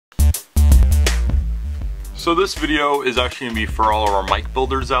So this video is actually going to be for all of our mic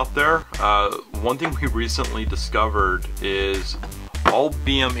builders out there. One thing we recently discovered is all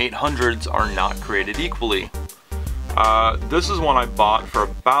BM-800s are not created equally. This is one I bought for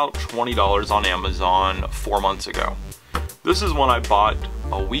about $20 on Amazon 4 months ago. This is one I bought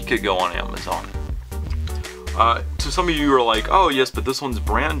a week ago on Amazon. To some of you who are like, oh yes, but this one's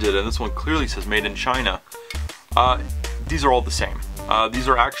branded and this one clearly says made in China. These are all the same. These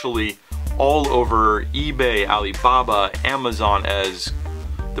are actually all over eBay, Alibaba, Amazon as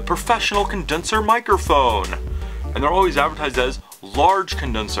the professional condenser microphone. And they're always advertised as large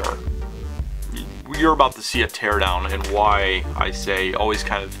condenser. You're about to see a teardown and why I say always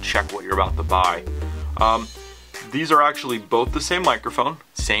kind of check what you're about to buy. These are actually both the same microphone,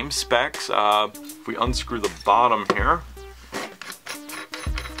 same specs. If we unscrew the bottom here,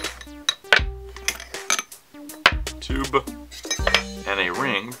 tube and a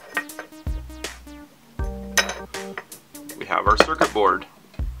ring, we have our circuit board.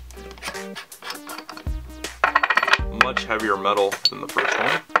 Much heavier metal than the first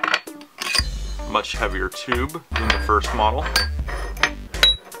one. Much heavier tube than the first model.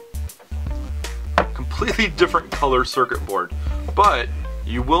 Completely different color circuit board. But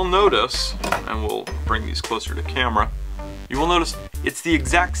you will notice, and we'll bring these closer to camera, you will notice it's the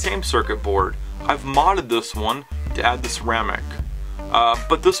exact same circuit board. I've modded this one to add the ceramic.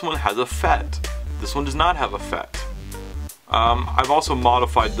 But this one has a FET. This one does not have a FET. I've also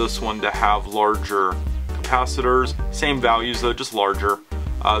modified this one to have larger capacitors, same values though, just larger.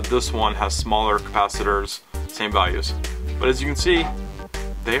 This one has smaller capacitors, same values. But as you can see,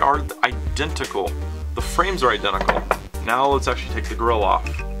 they are identical. The frames are identical. Now let's actually take the grill off.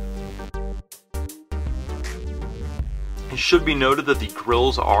 It should be noted that the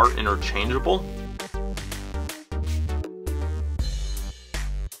grills are interchangeable.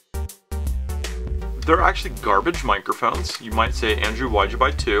 They're actually garbage microphones. You might say, Andrew, why'd you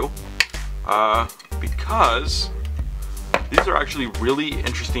buy two? Because these are actually really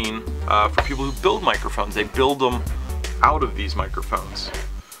interesting for people who build microphones. They build them out of these microphones.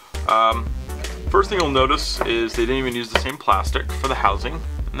 First thing you'll notice is they didn't even use the same plastic for the housing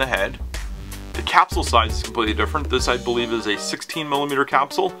and the head. The capsule size is completely different. This, I believe, is a 16mm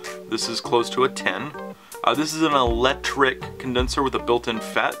capsule. This is close to a 10. This is an electric condenser with a built-in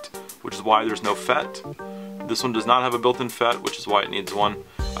FET, which is why there's no FET. This one does not have a built-in FET, which is why it needs one.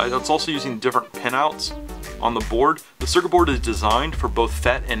 It's also using different pinouts on the board. The circuit board is designed for both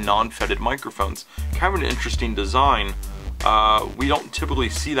FET and non-FETted microphones. Kind of an interesting design. We don't typically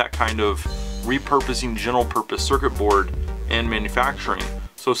see that kind of repurposing general purpose circuit board in manufacturing.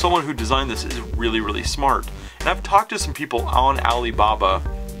 So someone who designed this is really, really smart. And I've talked to some people on Alibaba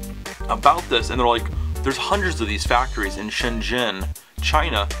about this, and they're like, there's hundreds of these factories in Shenzhen,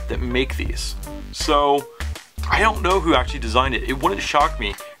 China, that make these. So I don't know who actually designed it. It wouldn't shock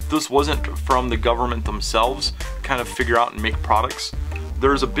me if this wasn't from the government themselves to kind of figure out and make products.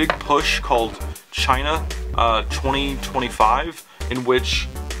 There's a big push called China 2025 in which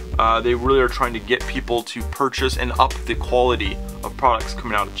they really are trying to get people to purchase and up the quality of products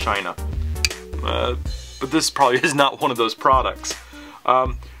coming out of China. But this probably is not one of those products.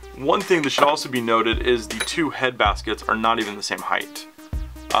 One thing that should also be noted is the two head baskets are not even the same height.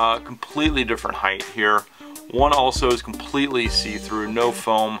 Completely different height here. One also is completely see-through, no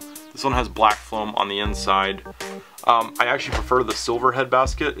foam. This one has black foam on the inside. I actually prefer the silver head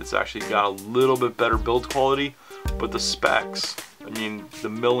basket. It's actually got a little bit better build quality, but the specs, I mean, the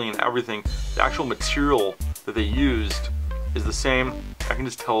milling, everything, the actual material that they used is the same. I can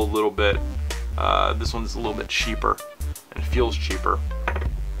just tell a little bit. This one's a little bit cheaper and feels cheaper.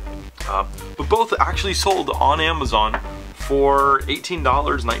 But both actually sold on Amazon for $18,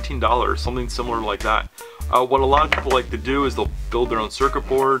 $19, something similar like that. What a lot of people like to do is they'll build their own circuit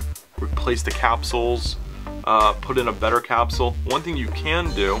board, replace the capsules, put in a better capsule. One thing you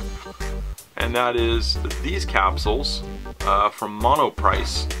can do, and that is these capsules from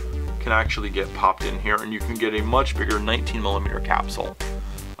Monoprice can actually get popped in here, and you can get a much bigger 19mm capsule.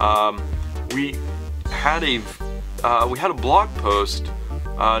 We had a blog post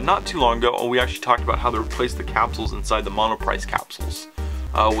not too long ago, and we actually talked about how to replace the capsules inside the Monoprice capsules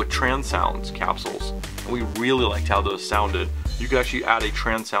with Transound capsules. And we really liked how those sounded. You could actually add a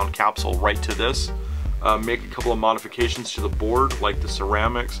Transound capsule right to this, make a couple of modifications to the board, like the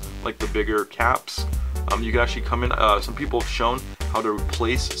ceramics, like the bigger caps. You can actually come in, some people have shown how to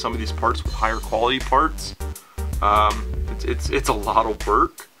replace some of these parts with higher quality parts. It's a lot of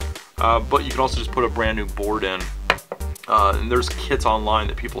work, but you can also just put a brand new board in. And there's kits online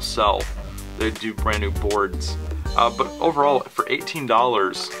that people sell. They do brand new boards. But overall, for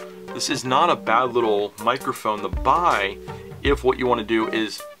 $18, this is not a bad little microphone to buy if what you want to do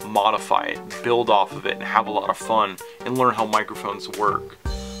is modify it, build off of it, and have a lot of fun and learn how microphones work.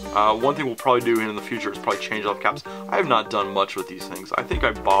 One thing we'll probably do in the future is probably change out caps. I have not done much with these things. I think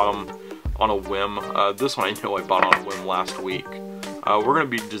I bought them on a whim. This one I know I bought on a whim last week. We're going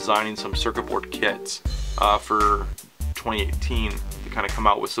to be designing some circuit board kits for 2018 to kind of come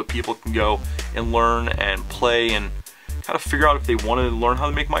out with, so people can go and learn and play and kind of figure out if they want to learn how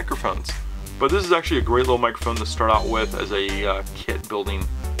to make microphones. But this is actually a great little microphone to start out with as a kit building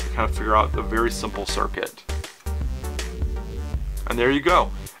to kind of figure out a very simple circuit. And there you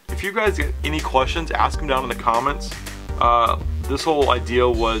go. If you guys get any questions, ask them down in the comments. This whole idea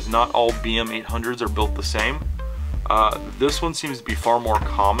was not all BM-800s are built the same. This one seems to be far more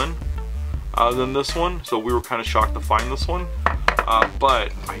common than this one, so we were kind of shocked to find this one.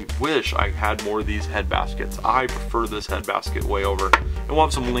 But I wish I had more of these head baskets. I prefer this head basket way over. And we'll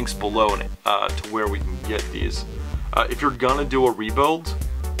have some links below to where we can get these. If you're gonna do a rebuild,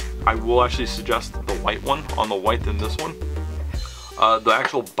 I will actually suggest the white one, on the white than this one. The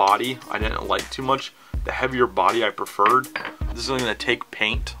actual body I didn't like too much. The heavier body I preferred. This is gonna take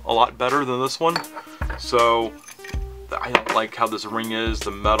paint a lot better than this one. So I don't like how this ring is,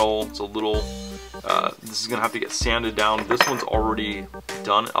 the metal, it's a little, this is gonna have to get sanded down. This one's already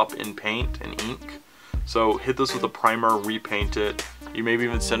done up in paint and ink. So hit this with a primer, repaint it. You maybe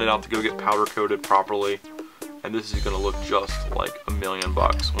even send it out to go get powder coated properly. And this is gonna look just like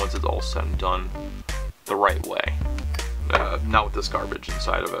 $1,000,000 once it's all said and done the right way. Not with this garbage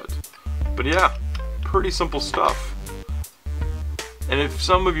inside of it. But yeah, pretty simple stuff. And if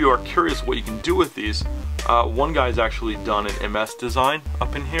some of you are curious what you can do with these, one guy's actually done an MS design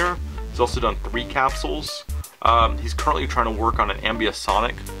up in here. He's also done 3 capsules. He's currently trying to work on an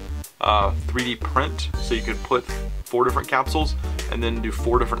ambisonic 3D print, so you could put 4 different capsules and then do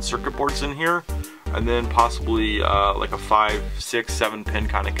 4 different circuit boards in here, and then possibly like a 5, 6, 7 pin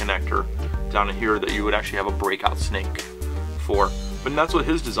kind of connector down in here that you would actually have a breakout snake for. But that's what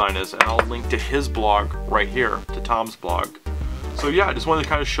his design is, and I'll link to his blog right here, to Tom's blog. So yeah, I just wanted to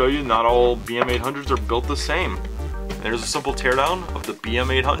kind of show you not all BM-800s are built the same. And there's a simple teardown of the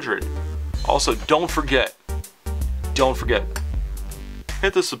BM-800. Also, don't forget,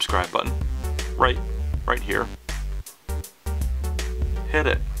 hit the subscribe button, right here. Hit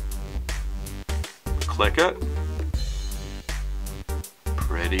it. Click it.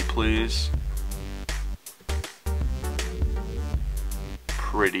 Pretty please.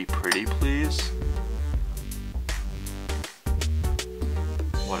 Pretty please.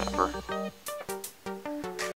 Whatever.